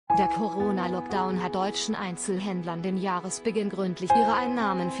Der Corona-Lockdown hat deutschen Einzelhändlern den Jahresbeginn gründlich. Ihre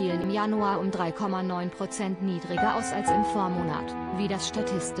Einnahmen fielen im Januar um 3,9% niedriger aus als im Vormonat, wie das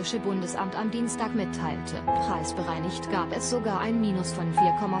Statistische Bundesamt am Dienstag mitteilte. Preisbereinigt gab es sogar ein Minus von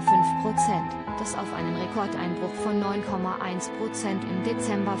 4,5%, das auf einen Rekordeinbruch von 9,1% im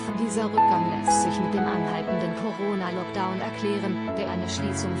Dezember folgt. Dieser Rückgang lässt sich mit dem anhaltenden Corona-Lockdown erklären, der eine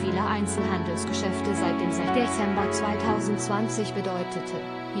Schließung vieler Einzelhandelsgeschäfte seit dem Dezember 2020 bedeutete,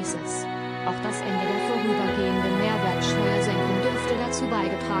 hieß es. Auch das Ende der vorübergehenden Mehrwertsteuersenkung dürfte dazu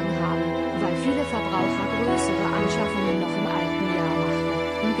beigetragen haben, weil viele Verbraucher größere Anschaffungen noch im alten Jahr machten.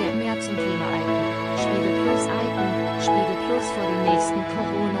 Und mehr zum Thema Icon, Spiegel Plus Icon, Spiegel Plus vor dem nächsten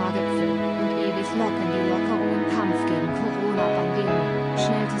Corona-Gipfel und ewig locken die Lockerungen Kampf gegen Corona-Pandemie.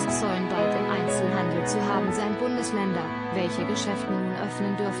 Schnelltests sollen bald im Einzelhandel zu haben sein. Bundesländer, welche Geschäfte nun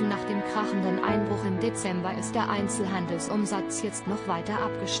öffnen dürfen. Nach dem krachenden Einbruch im Dezember ist der Einzelhandelsumsatz jetzt noch weiter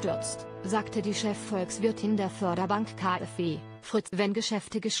abgestürzt, sagte die Chefvolkswirtin der Förderbank KfW, Fritzi. Wenn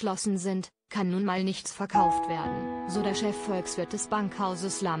Geschäfte geschlossen sind, kann nun mal nichts verkauft werden, so der Chefvolkswirt des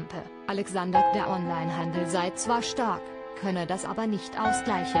Bankhauses Lampe, Alexander. Der Online-Handel sei zwar stark, könne das aber nicht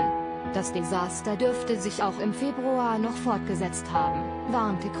ausgleichen. Das Desaster dürfte sich auch im Februar noch fortgesetzt haben,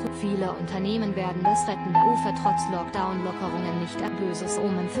 warnte Viele Unternehmen werden das rettende Ufer trotz Lockdown-Lockerungen nicht. Böses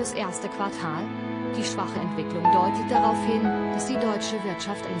Omen fürs erste Quartal? Die schwache Entwicklung deutet darauf hin, dass die deutsche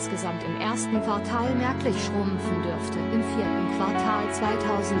Wirtschaft insgesamt im ersten Quartal merklich schrumpfen dürfte. Im vierten Quartal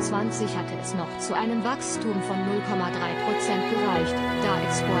 2020 hatte es noch zu einem Wachstum von 0,3% gereicht, da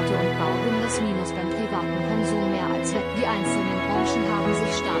Exporte und Bauboom das Minus beim privaten Konsum mehr als weg. Die einzelnen Branchen haben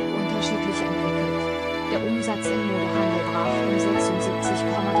sich stark unterschiedlich entwickelt. Der Umsatz im Modehandel brach um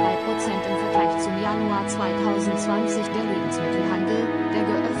 76,3% im Vergleich zum Januar 2020. Der Lebensmittelhandel, der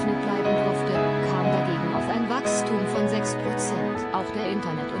geöffnet bleiben durfte, kam dagegen auf ein Wachstum von 6%. Auch der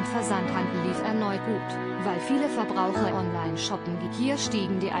Internet- und Versandhandel lief erneut gut, weil viele Verbraucher online shoppen. Hier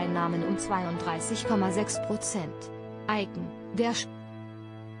stiegen die Einnahmen um 32,6%. Icon, der